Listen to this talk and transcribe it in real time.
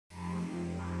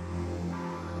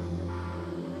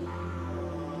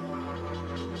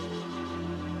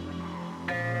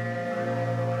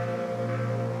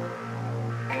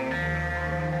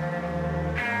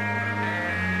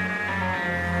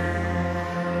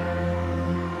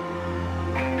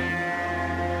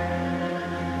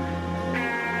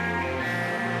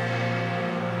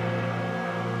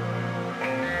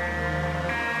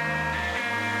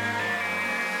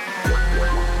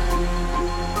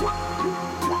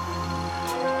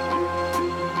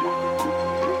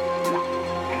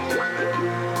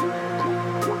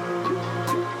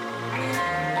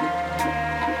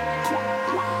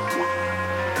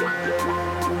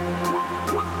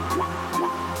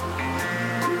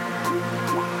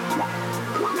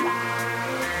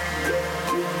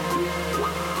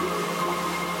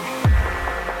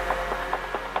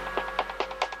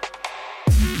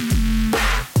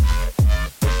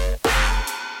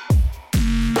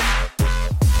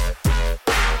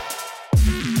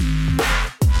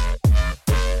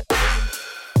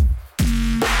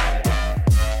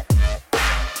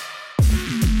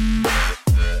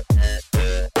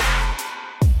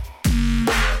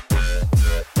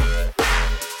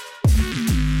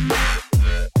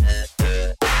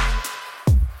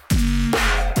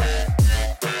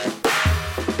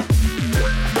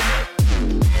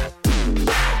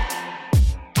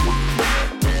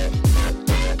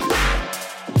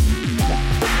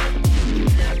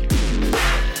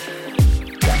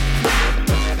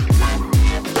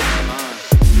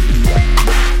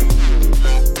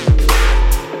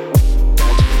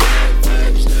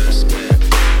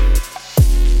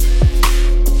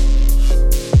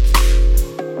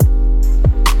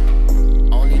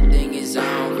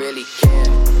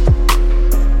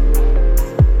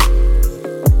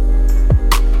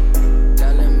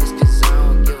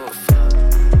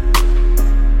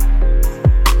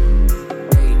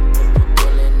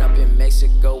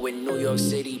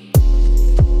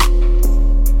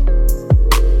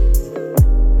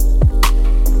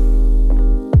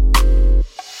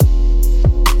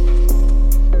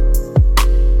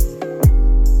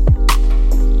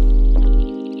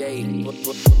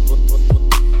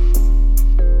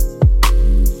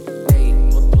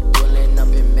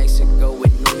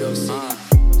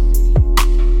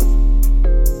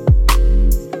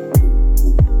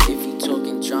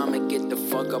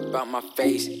fuck up out my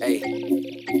face,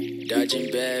 ayy.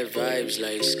 Dodging bad vibes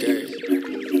like skirt.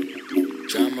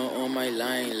 Drama on my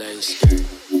line like skirt.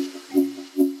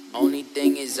 Only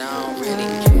thing is I don't really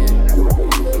care.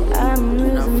 I'm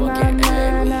losing my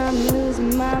mind, I'm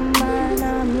losing my mind,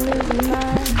 I'm losing my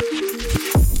mind.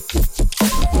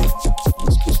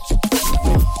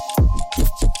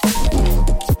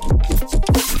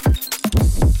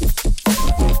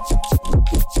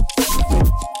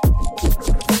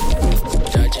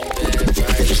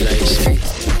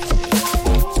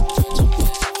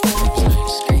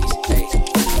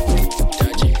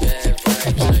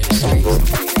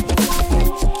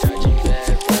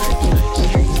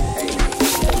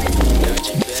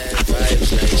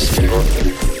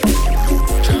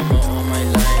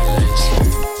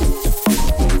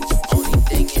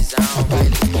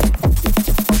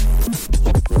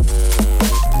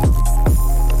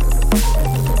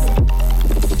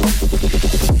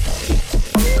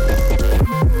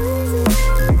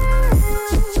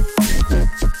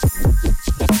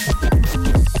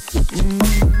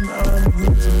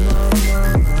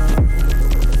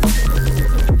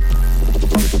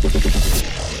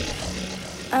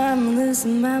 I'm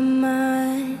losing my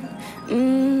mind.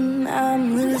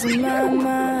 I'm losing my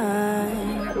mind.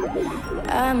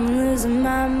 I'm losing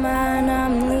my mind.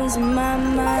 I'm losing my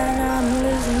mind. I'm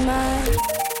losing my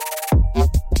mind.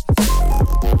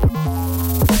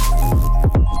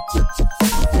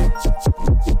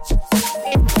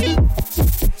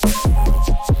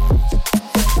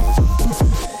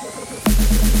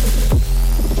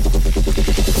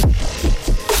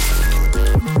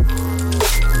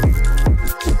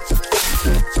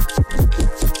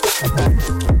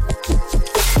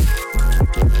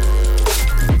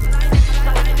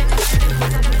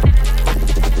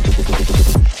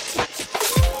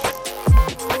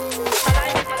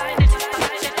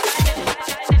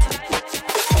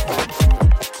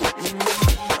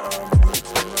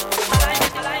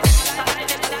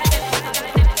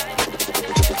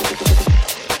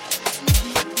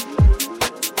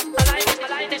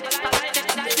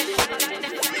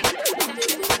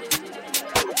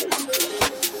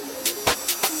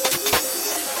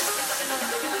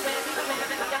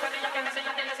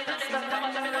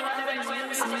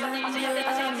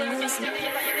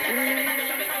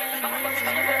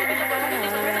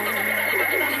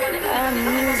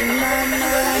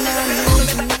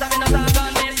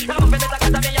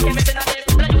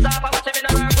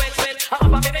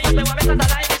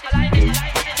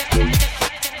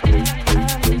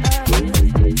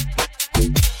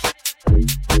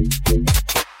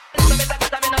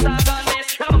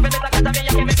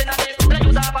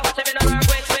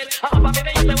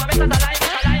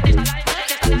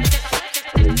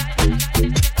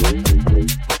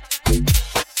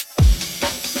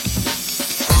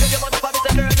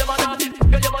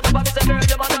 Girl,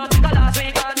 your mother,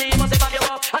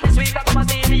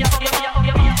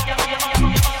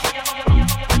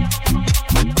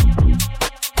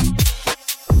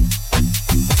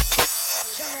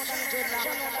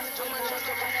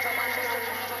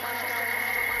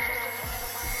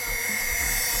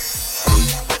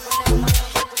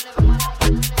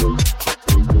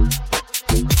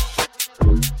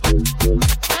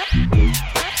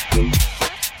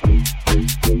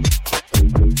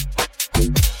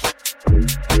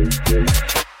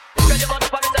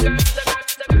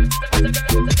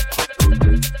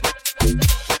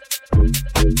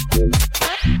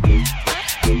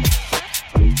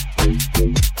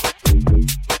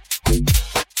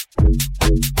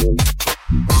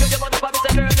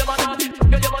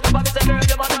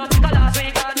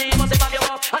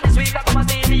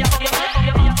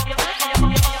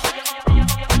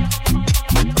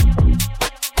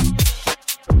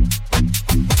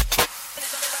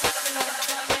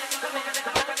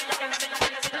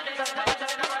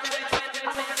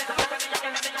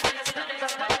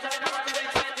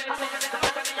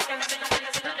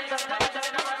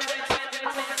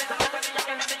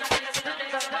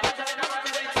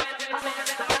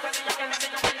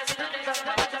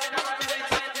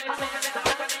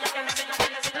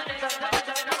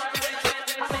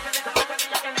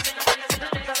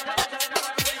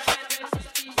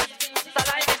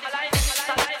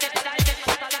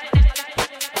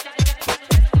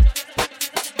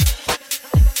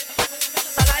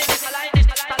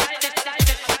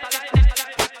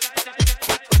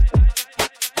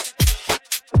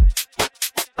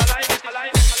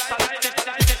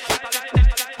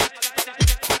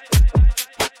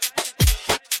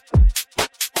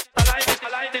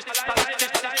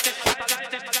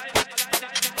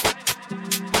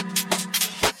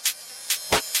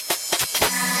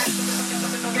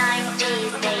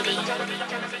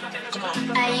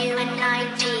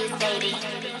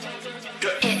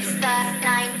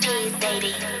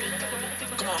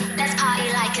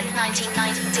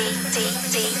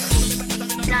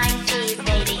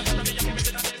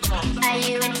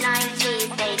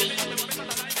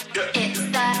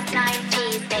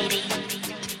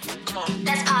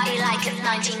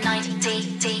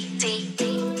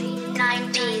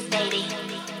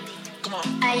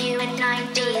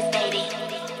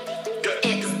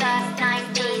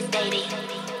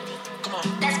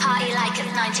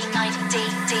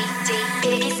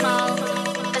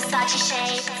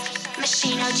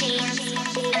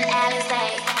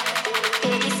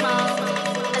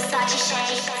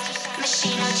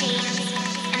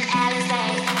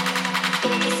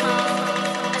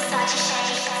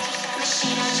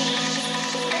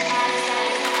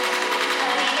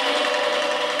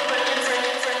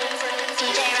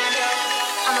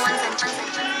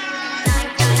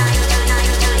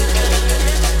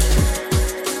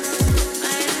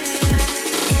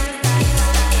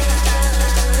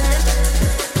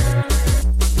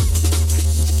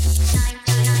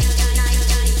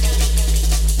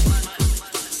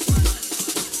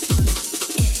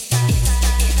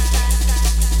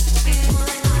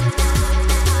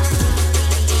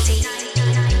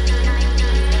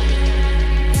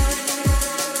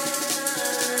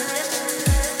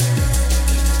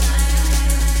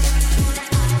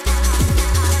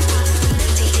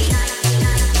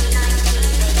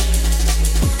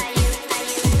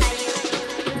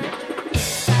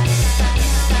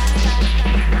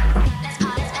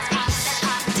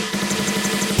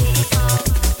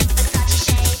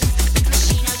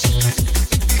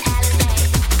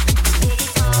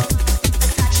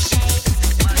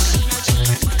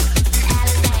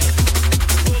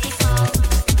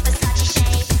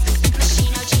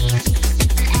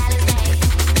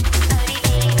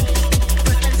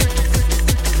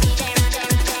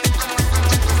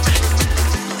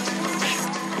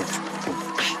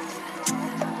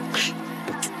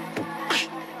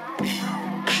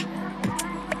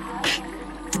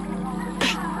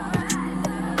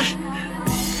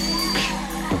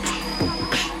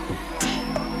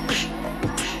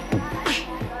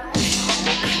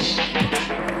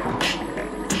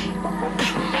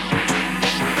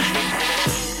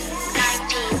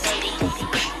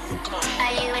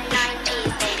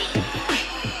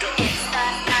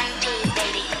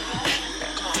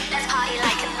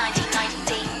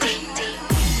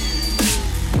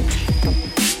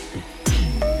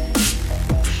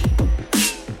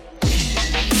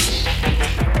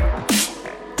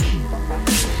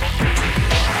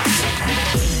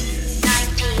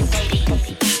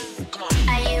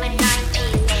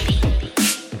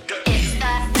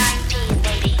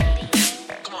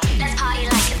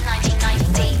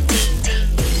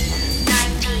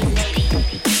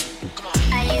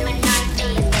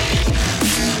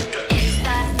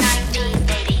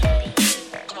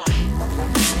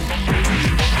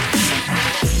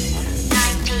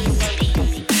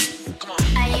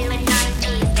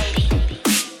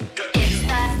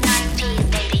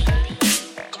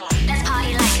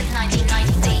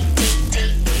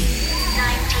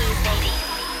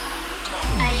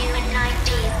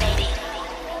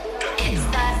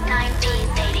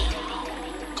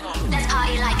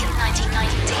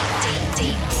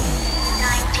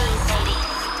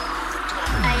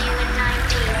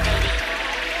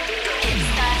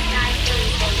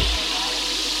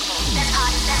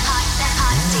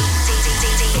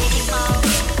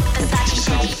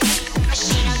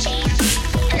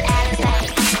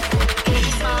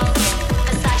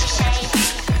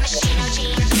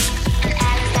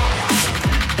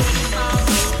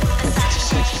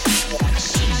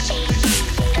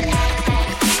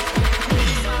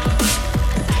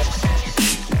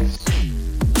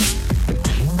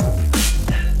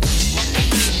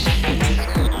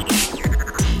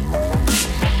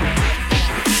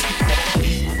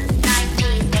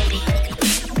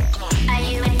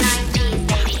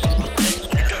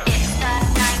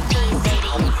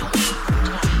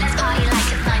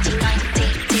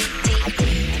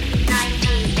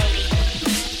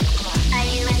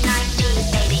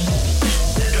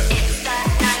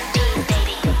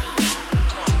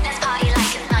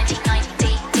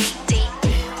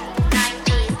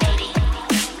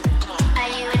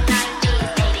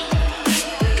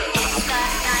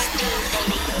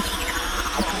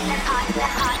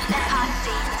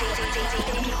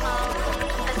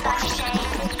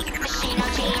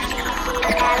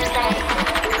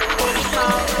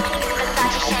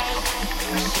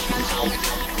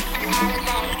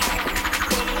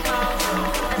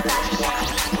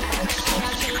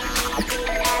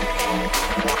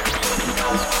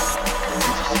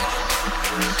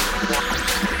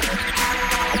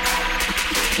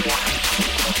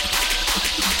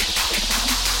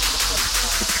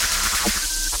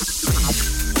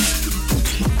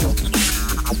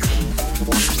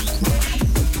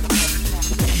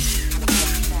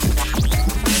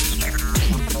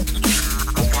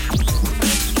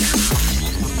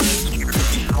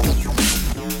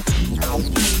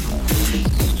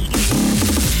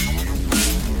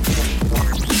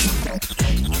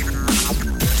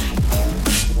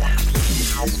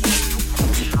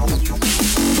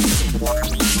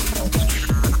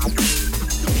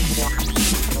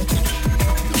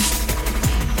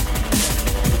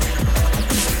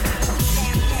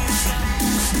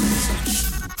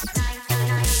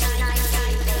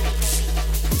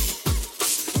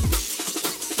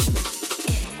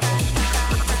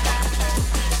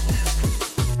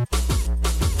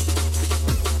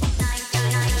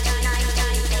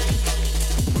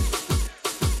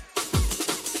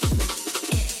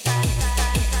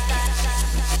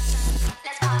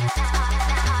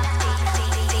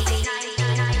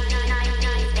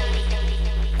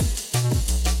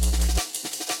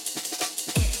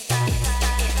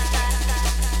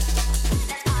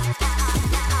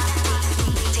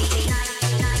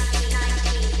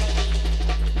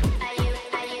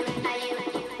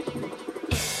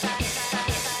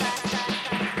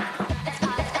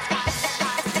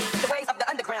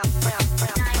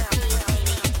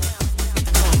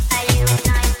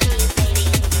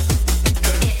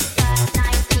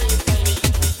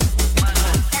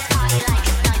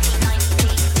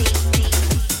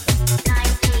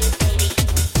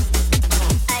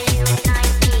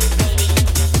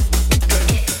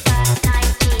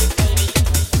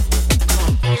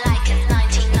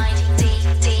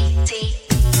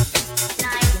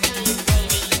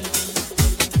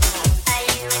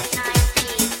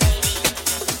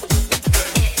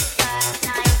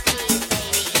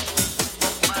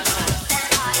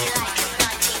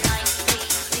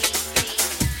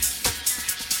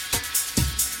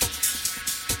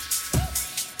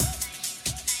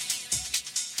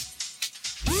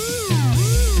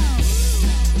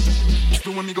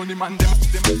 when me go demand them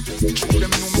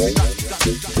know me that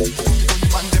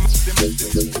demand them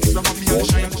some of me all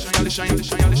shine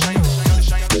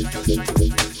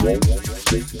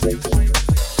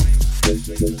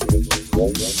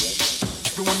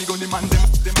when me go demand them know me that when me go demand them some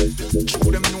of me all shine when me go demand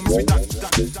them know me that when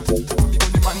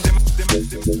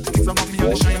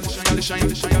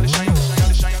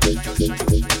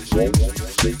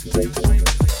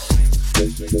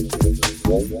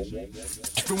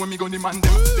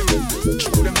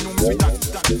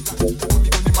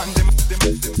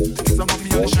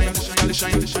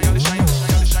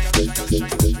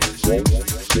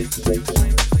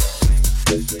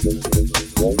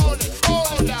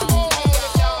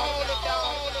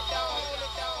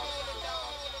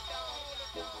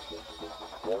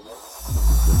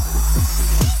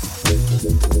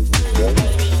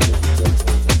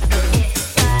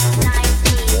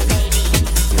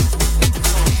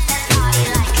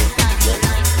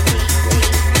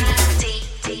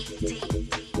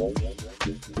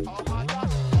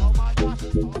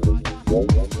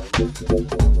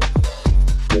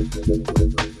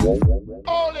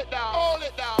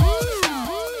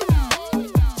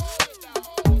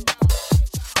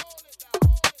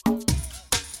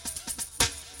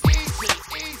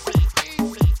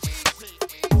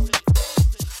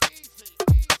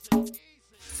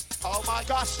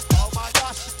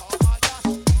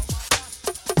me go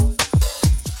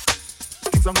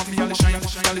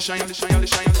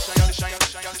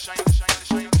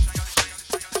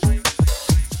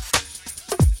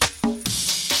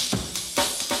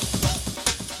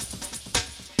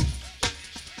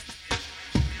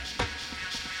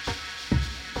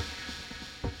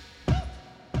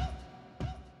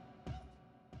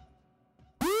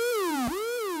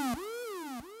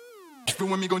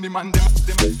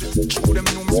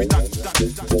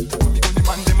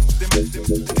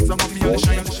demand them some of me all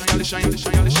shine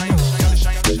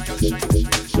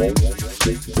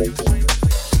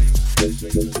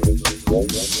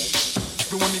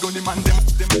when me go demand them know me that when me go demand them some of me all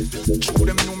shine when me go demand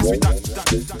them know me that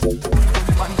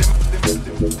demand them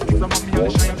some of me all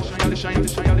shine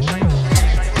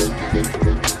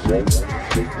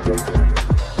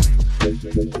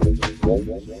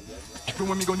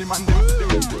when me go demand them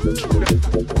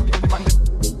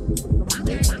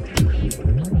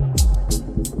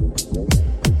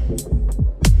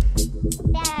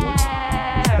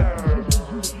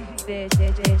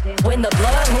when the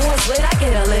blood moves lit, I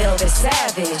get a little bit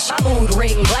savage. My mood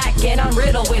ring black and I'm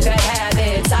riddled with bad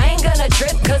habits. I ain't gonna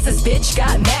trip cause this bitch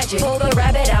got magic. Pull the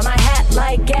rabbit out my hat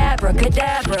like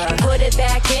abracadabra. Put it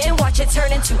back in, watch it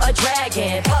turn into a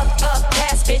dragon. Puff, puff,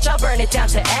 pass, bitch, I'll burn it down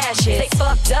to ashes. They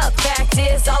fucked up, fact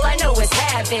is, all I know is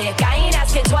havoc. I ain't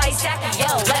asking twice,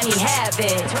 yo, let me have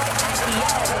it.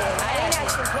 I ain't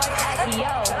asking twice, yo,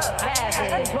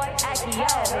 have it.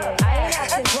 I ain't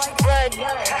asking twice,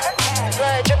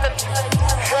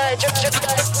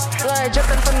 blood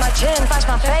dripping from my chin. Flash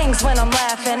my fangs when I'm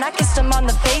laughing. I kissed them on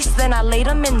the face, then I laid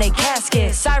them in their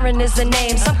casket. Siren is the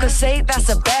name, some could say that's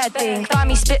a bad thing. Find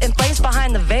me spitting flames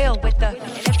behind the veil with the,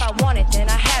 and if I want it, then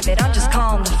I have it. I'm just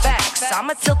calling the facts.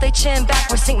 I'ma tilt their chin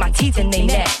backwards, sink my teeth in their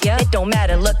neck. Yeah, it don't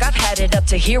matter, look, I've had it up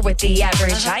to here with the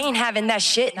average. I ain't having that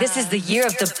shit, this is the year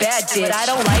of the bad bitch. What I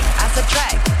don't like, I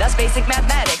subtract, that's basic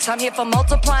mathematics. I'm here for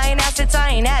multiplying assets, I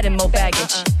ain't adding more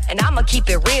baggage. And I'ma keep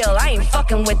it real, I ain't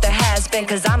fucking with the has-been,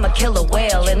 cause I'm a killer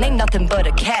whale and they nothing but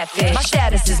a catfish. My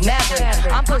status is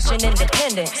maverick, I'm pushing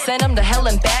independent. Send them to hell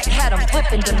and back, had them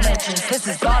flipping dimensions. This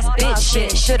is boss bitch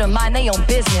shit, shoulda mind they own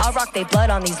business. I'll rock they blood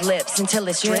on these lips until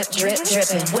it's drip, drip,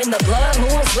 dripping. When the blood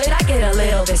moves lit, I get a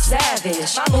little bit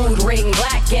savage. My mood ring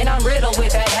black and I'm riddled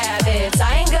with bad habits.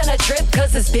 I ain't gonna trip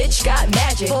cause this bitch got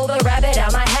magic. Pull the rabbit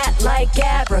out my hat like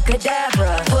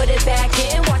abracadabra. Put it back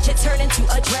in, watch it turn into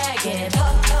a dragon.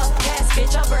 Puff, puff, pass,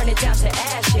 bitch, I'll burn it down to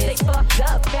ashes. They fucked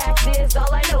up, fact is,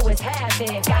 all I know is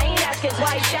havoc. I ain't asking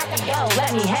twice, yo,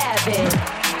 let me have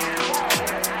it.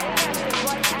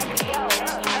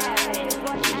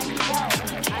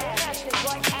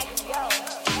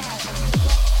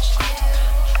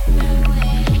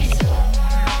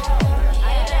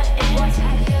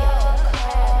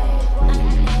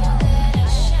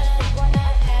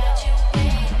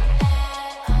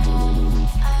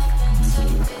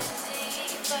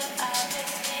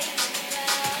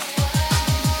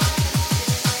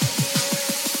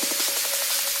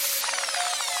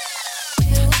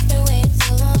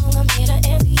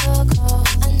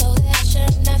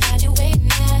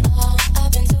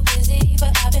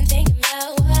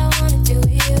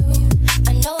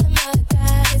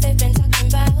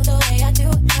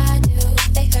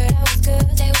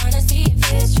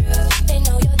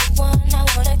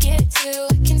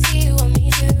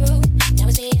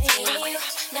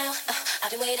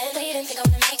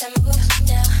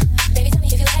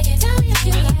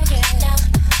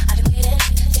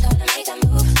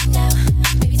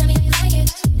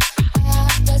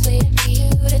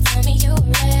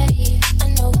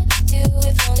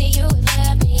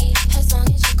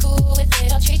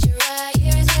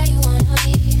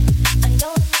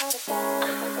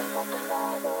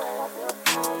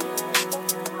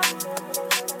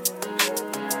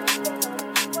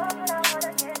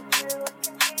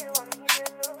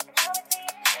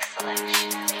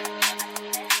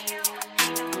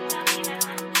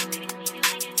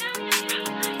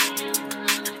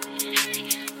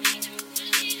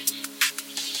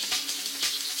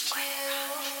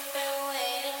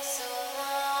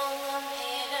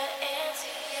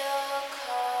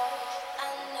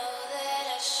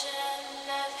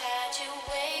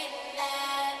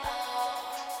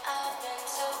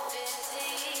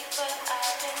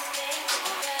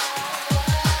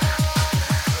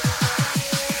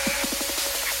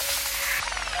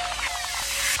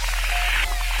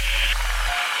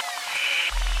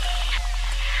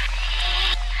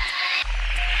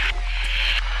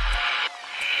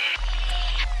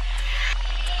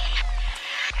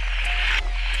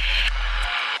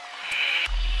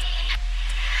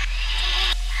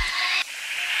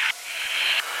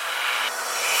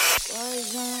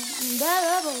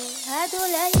 unbearable. Had to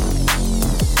let you.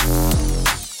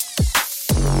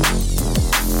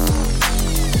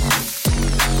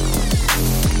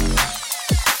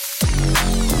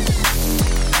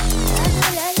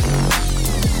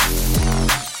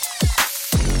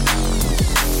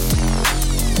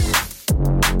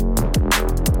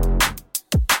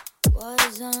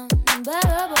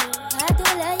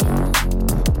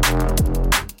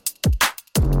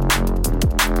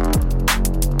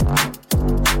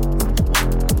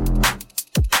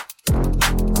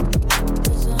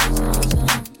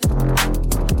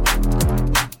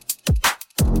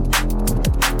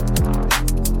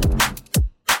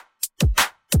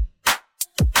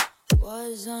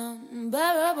 Was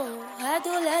unbearable, had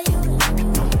to let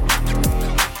you.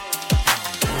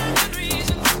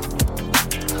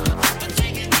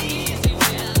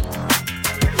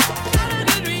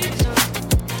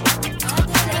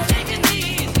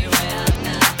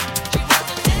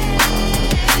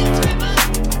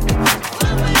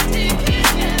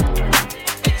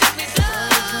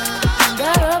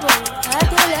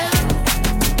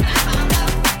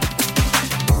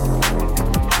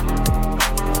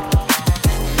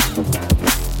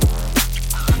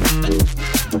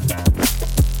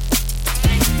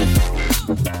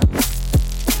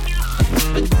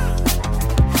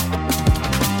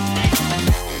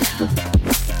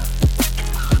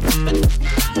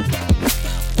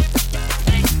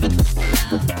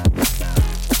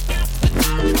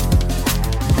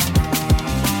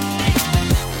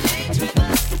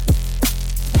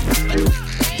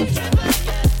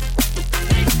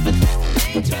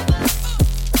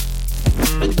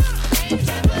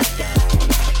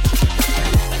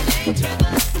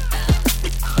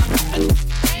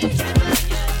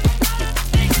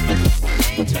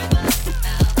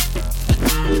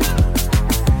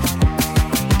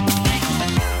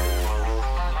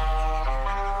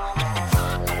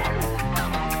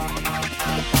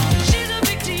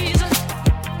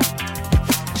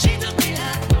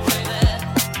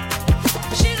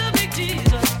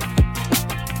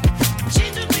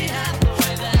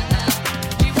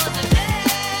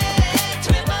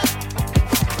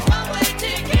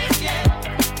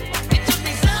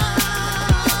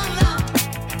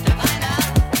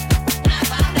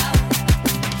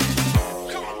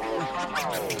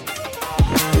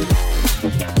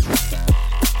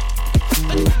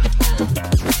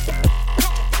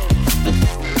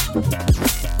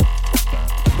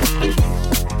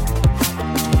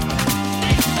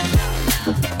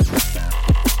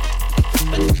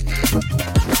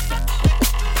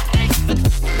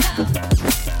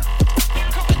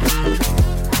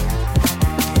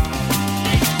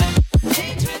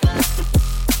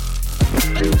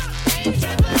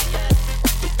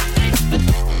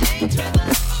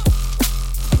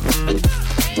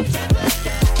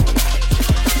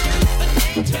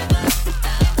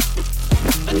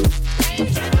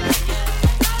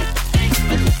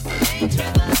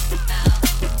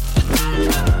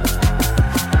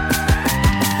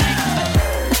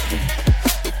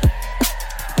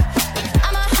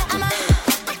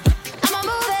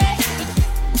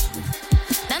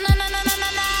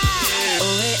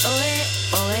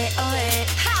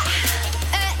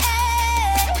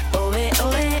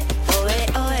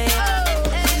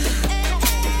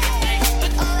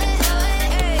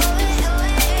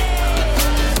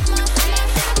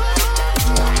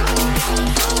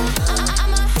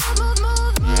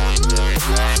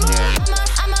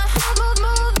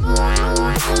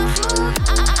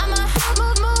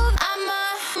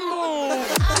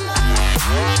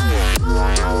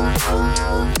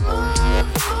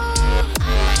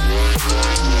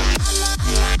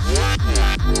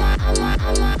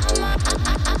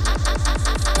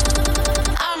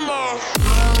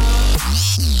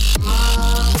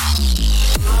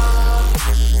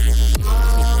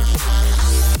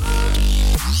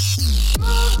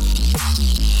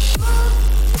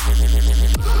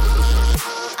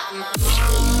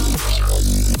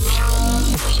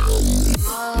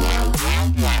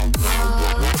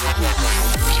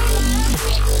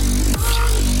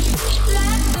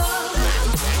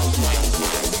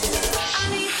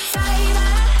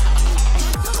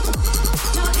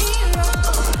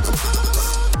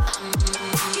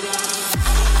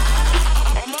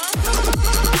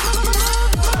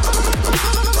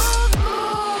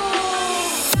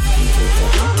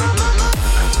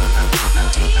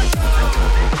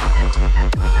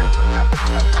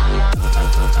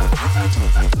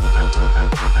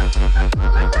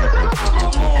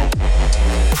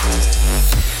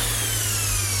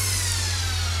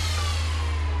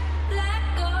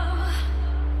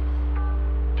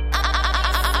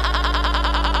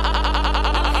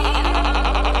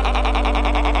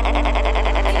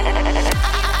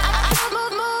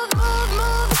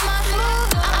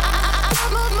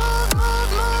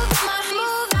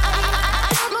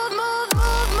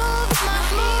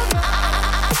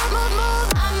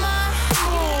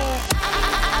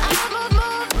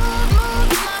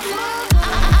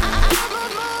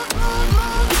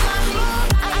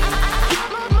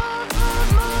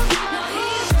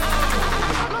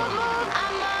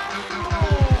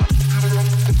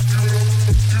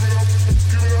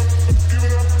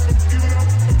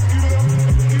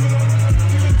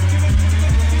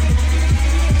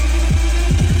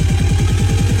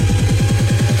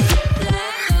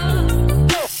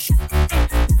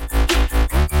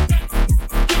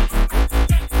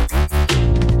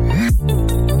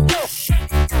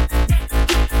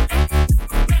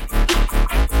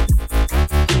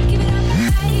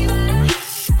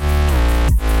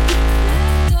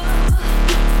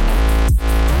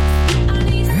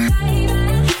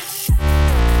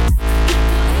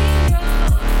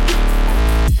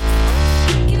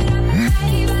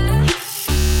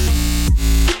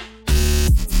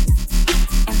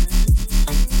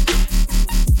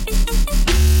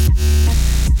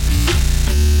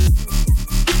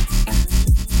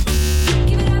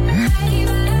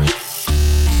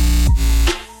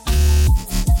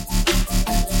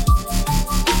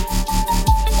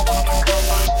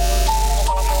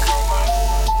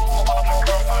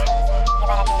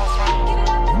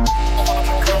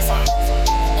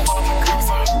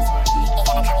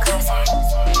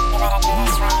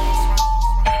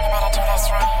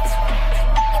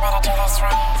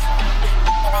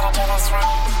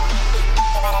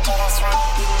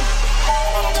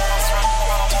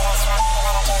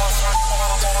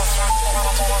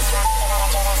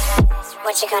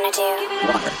 What you gonna do?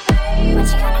 What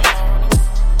you gonna do?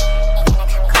 You gonna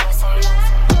come closer?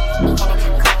 You gonna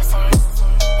come closer?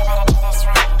 You better do this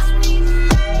right.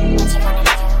 What you gonna do?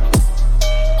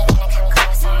 You gonna come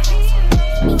closer?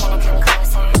 You gonna come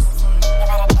closer? You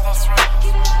better do this right.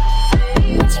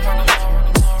 What you gonna do?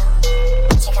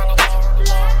 What you gonna do?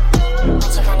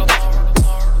 What you gonna do? You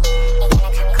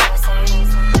gonna come closer?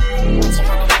 What you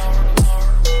gonna do? What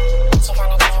you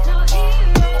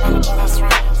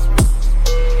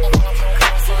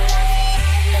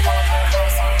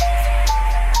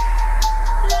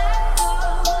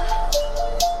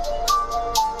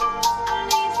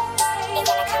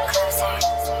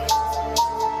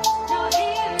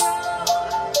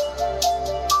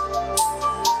gonna do? You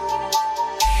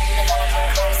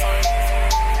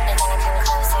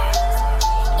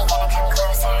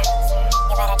better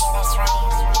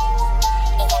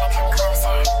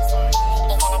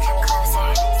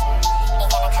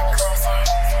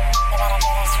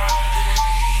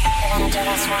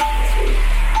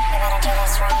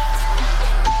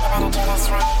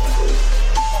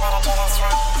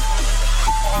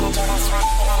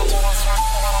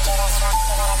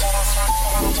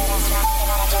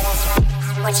do this right.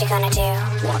 What you gonna do?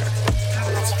 Water.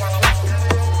 What you gonna do?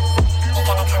 You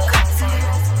gonna come closer?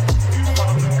 You gonna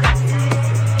come closer?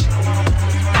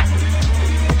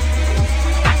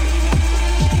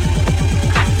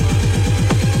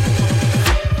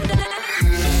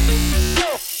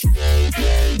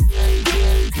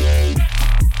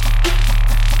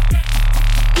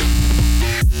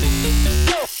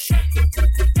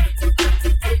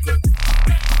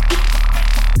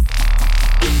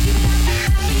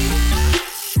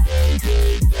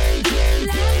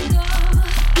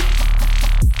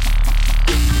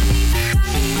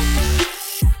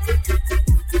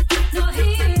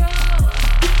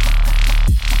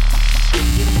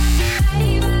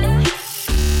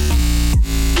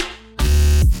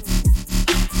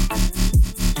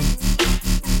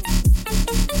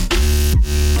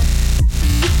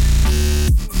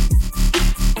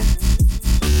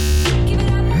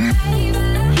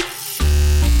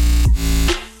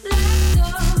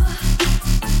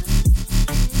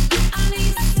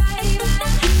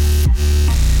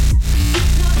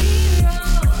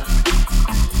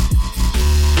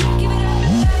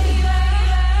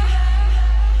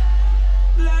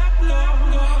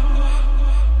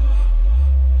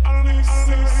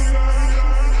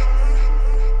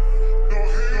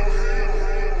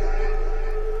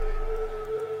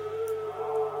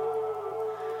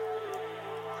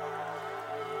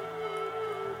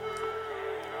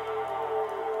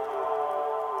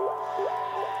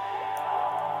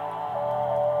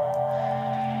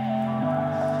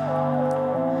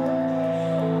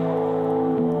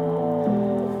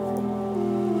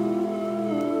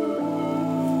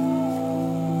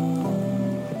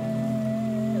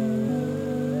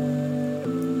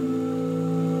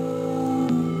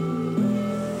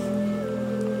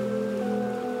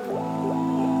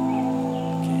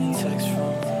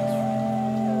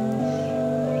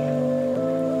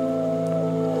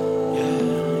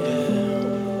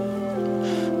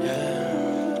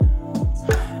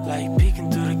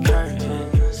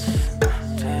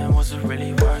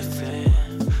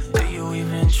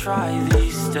 Try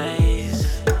these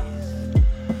days,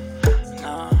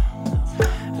 no,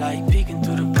 like peeking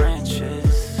through the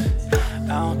branches. I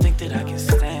don't think that I can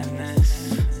stand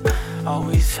this.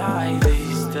 Always high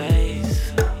these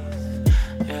days,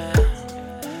 yeah.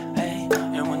 Hey,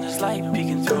 and when there's light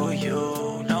peeking through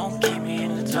you, don't keep me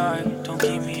in the dark. Don't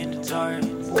keep me in the dark,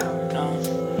 no.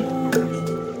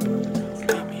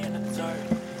 Keep me in the dark,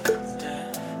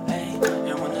 yeah. Hey,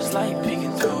 and when there's light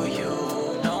peeking through you.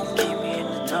 Don't keep me in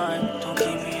the dark, no.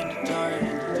 Baby,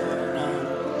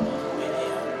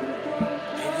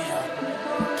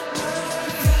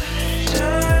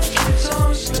 time keeps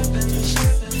on slipping.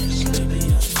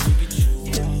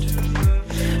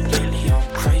 Lately I'm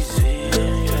crazy,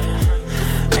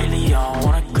 yeah. Lately I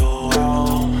wanna go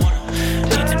home.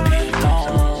 Need to be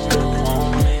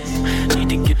alone. Need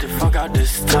to get the fuck out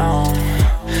this town.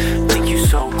 Think you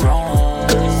so grown.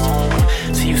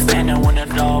 See you standing when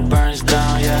it all burns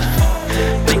down, yeah.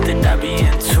 Think that I be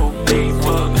in too big,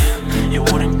 but it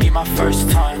wouldn't be my first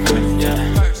time,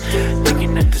 yeah.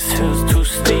 Thinking that this hill's too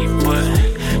steep, but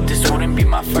this wouldn't be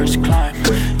my first climb,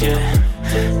 yeah.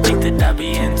 Think that I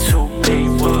be in too big,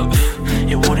 but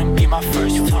it wouldn't be my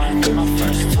first time, my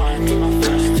first time, my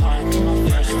first time,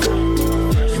 my first time,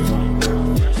 my first time.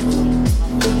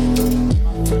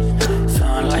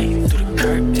 Sunlight through the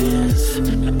curtains.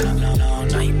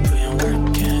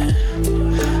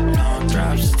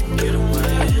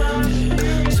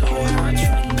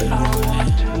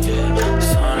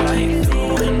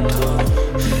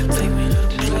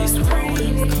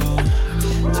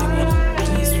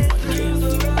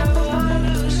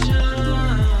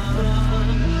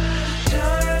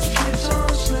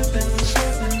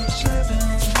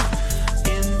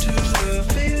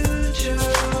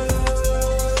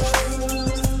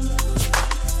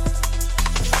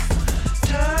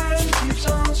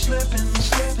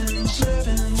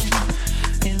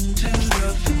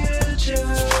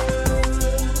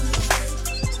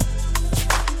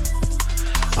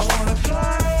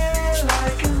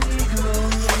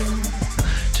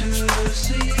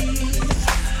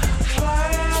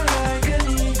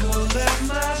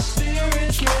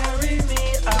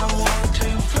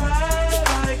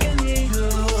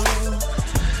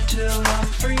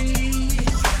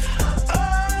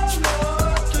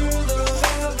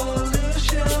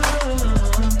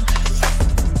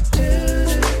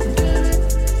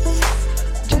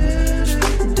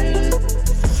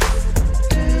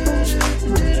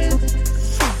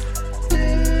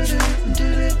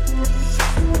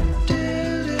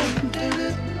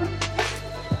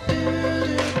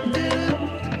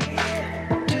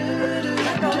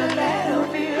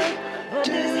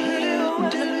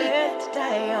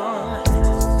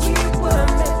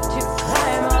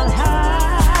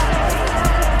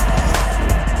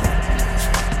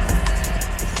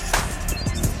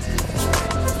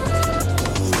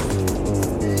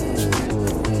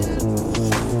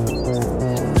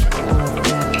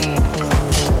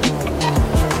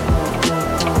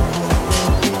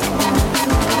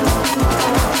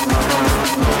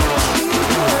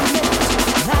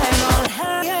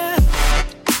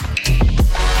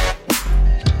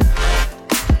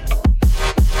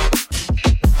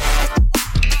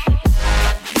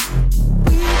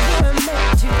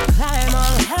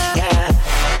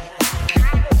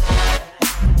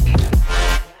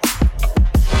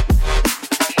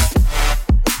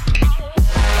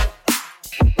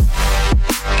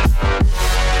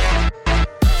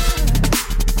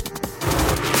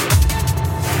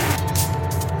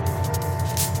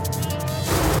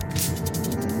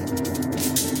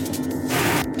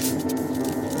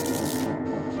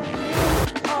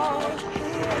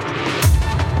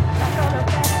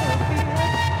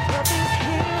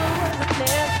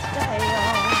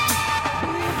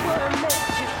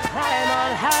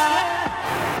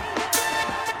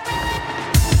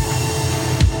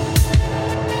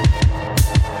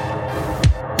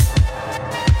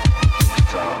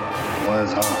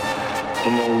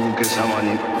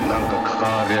 なんか関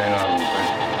わり合いがあるのか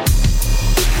い？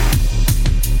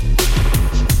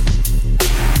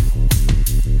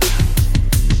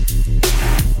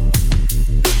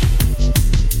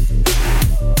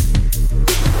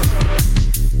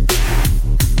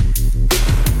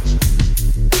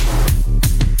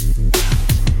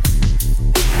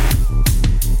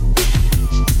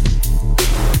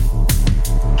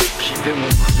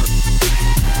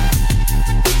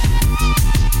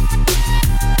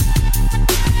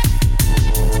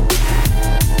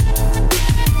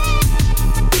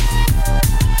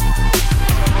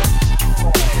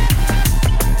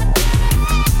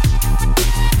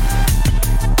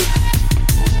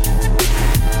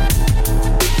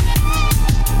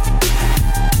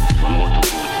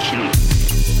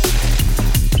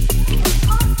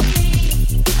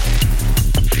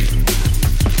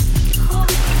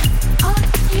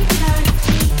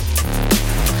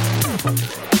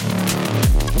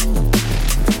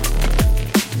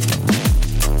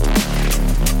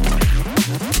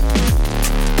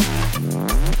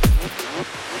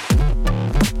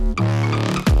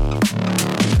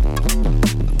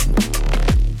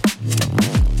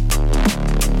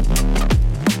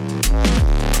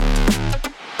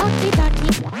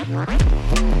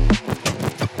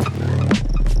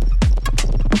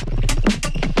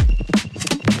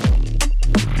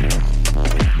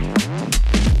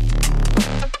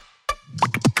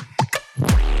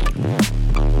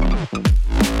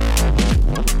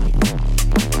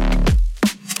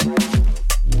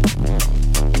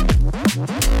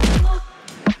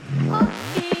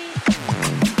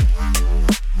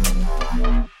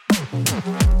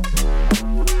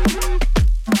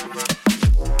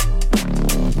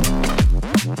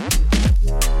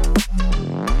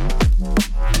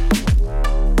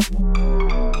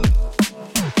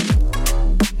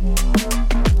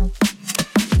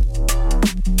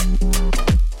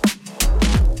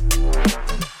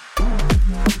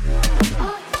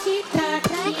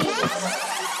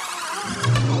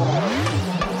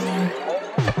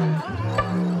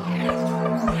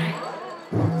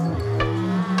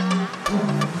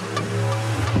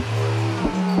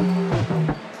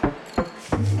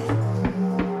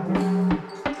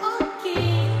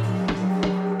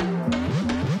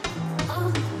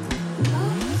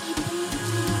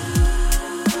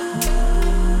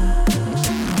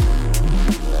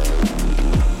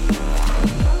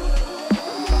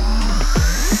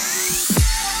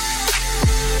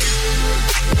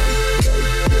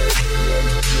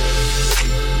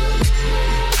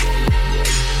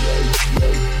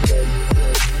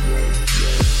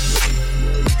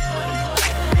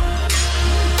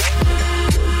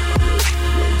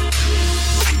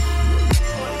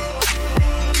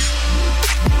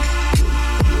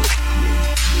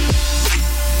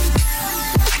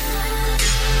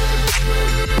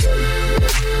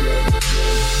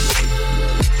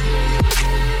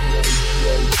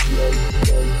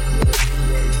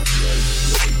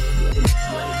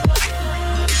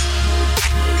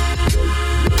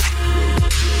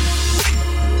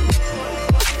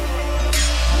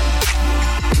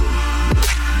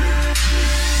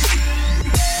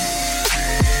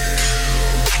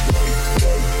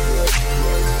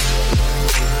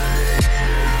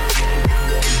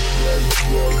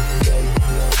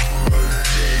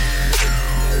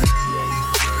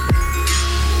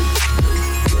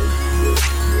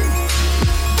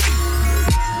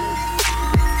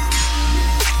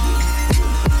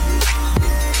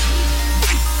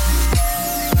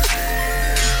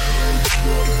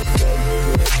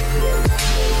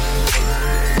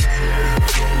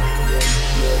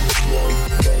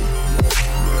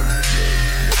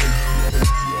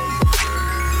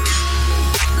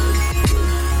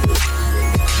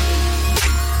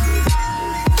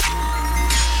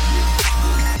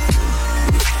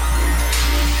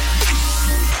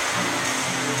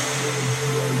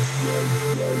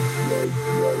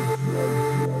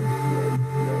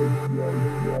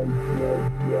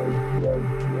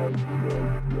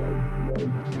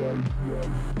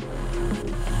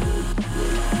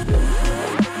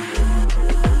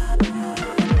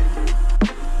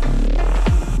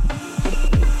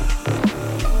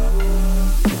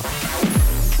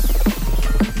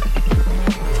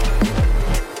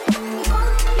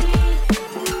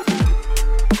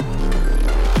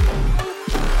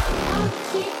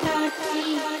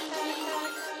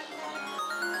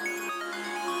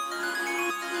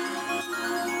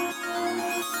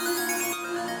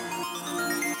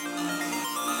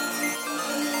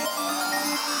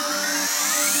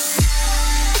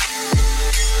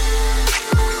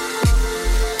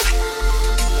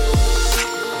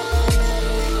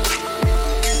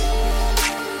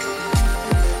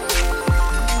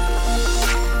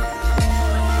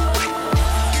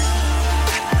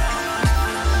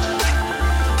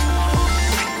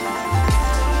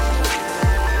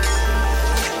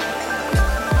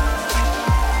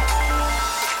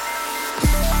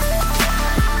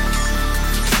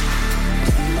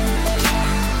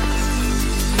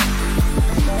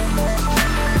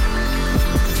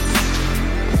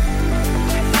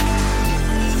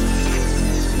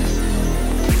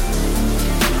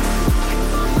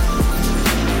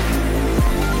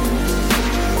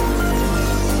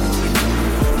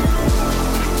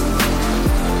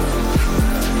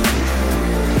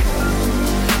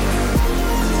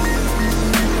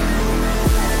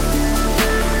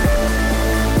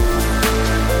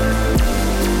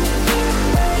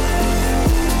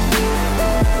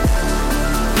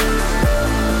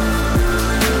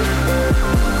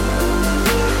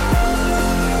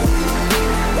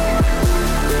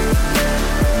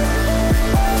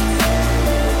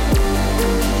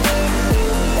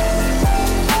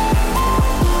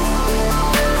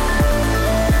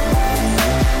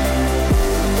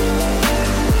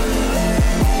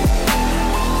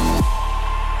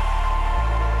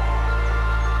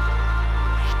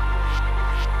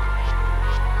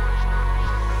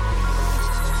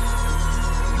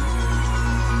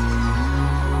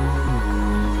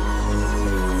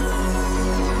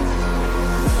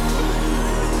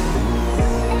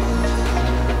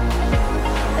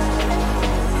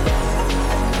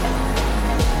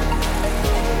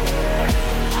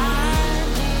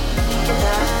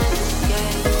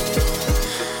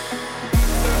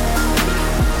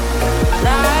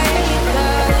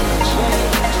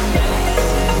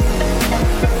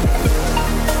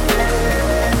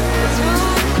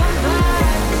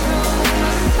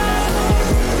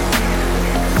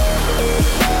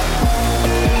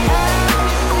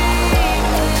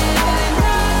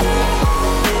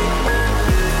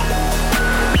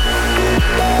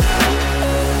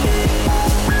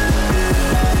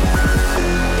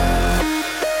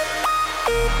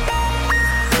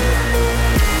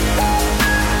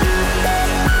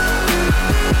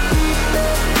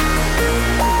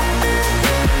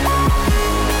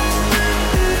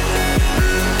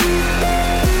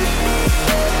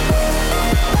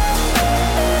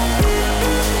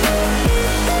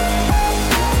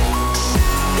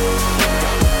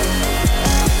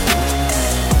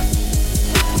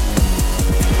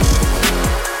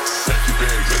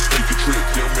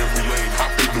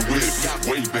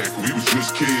 Way back, we was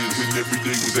just kids, and every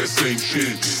day was that same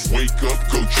shit. Wake up,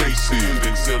 go chase it,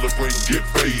 then celebrate, get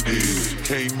faded.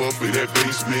 Came up in that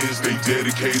basement, stay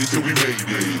dedicated till we made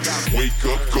it. Wake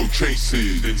up, go chase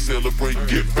it, then celebrate,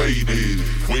 get faded.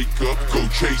 Wake up, go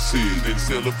chase it, then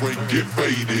celebrate, get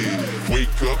faded.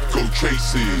 Wake up, go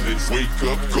chase it, then wake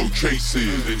up, go chase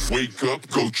it, then wake up,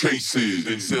 go chase it,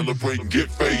 then celebrate,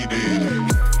 get faded.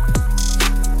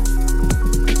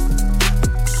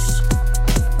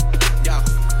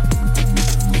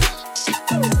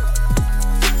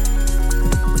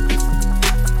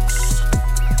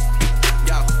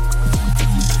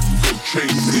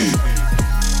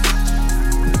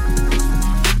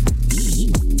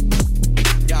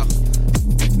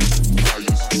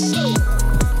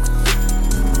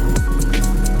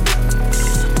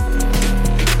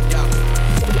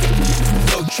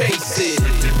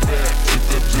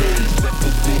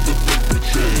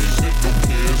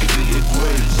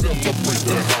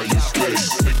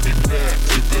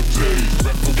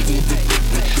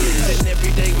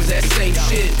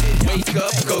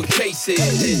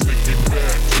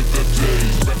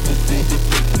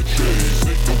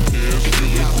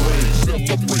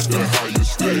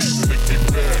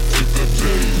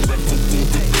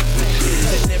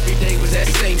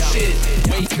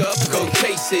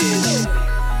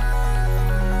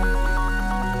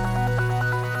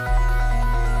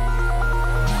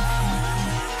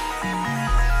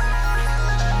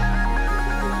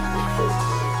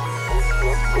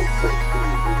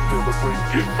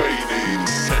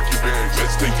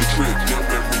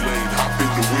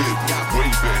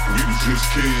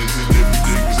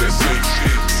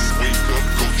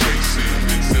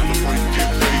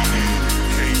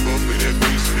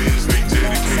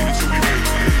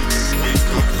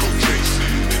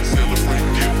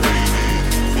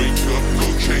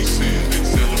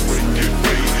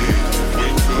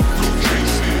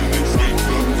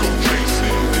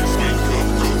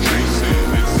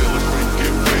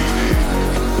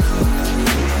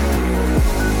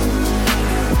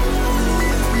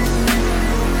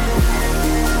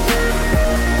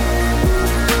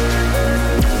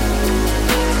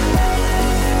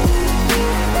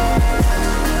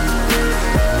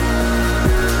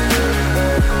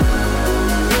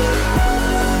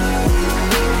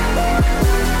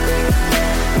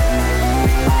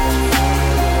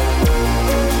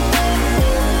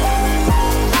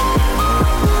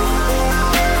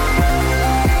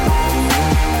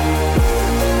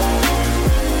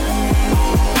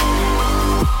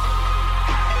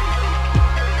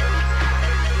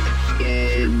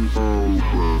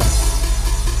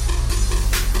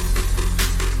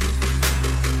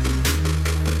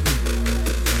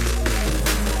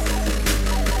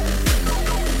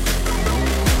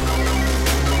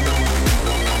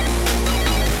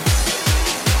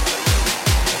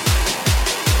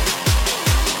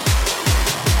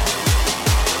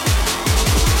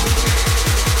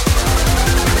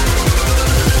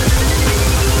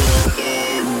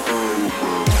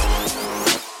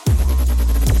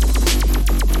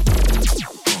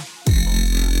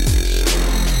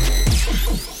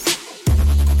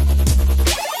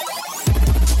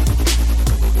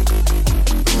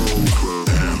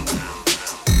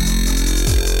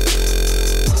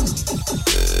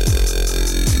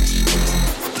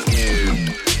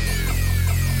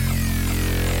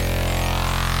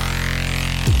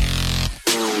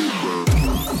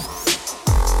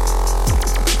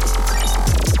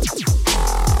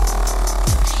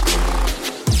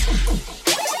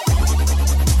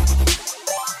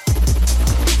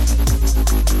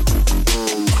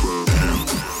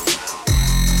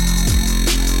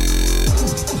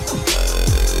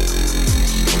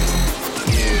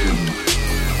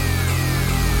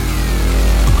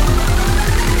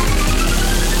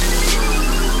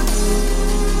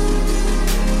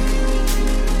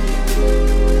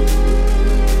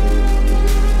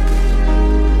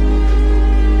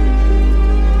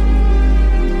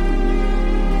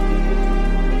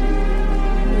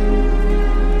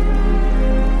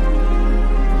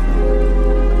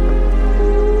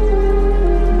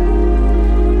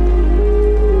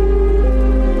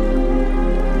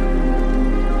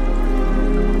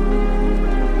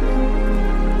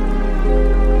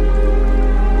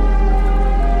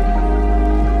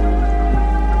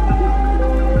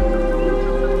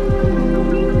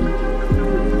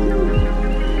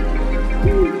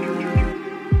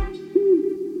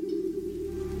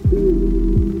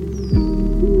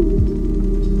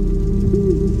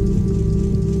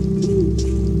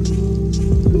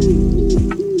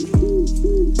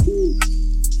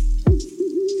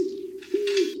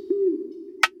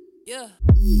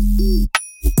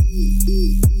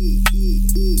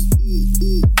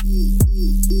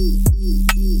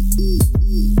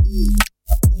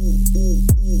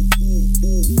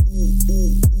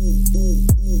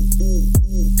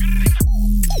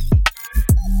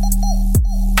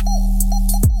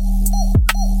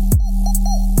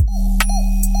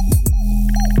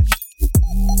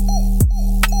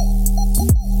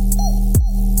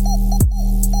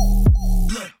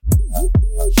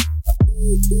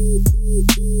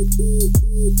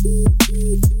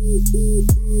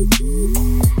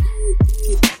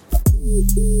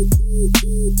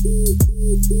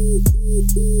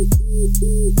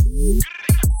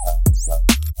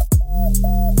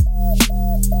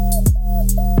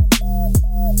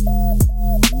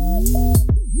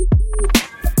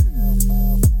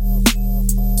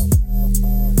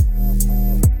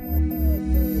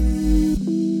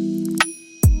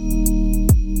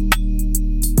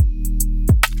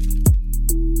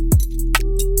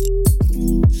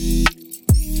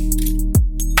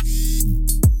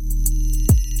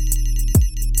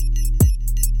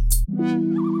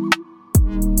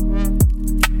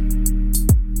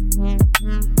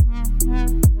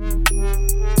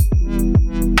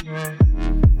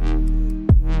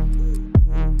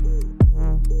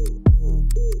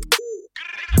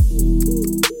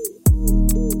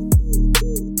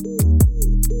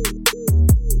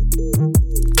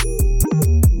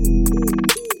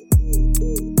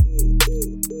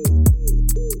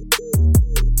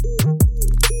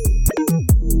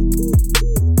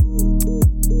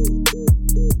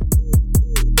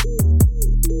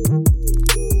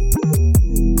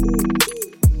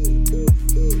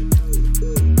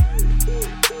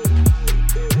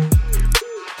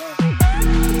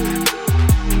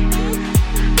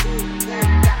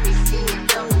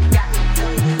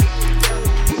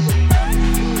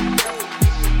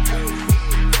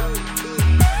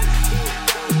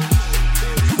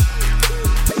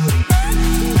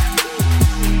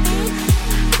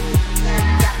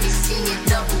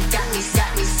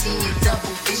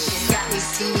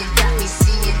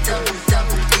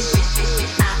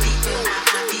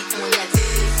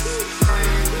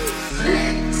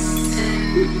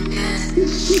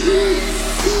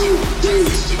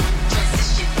 Just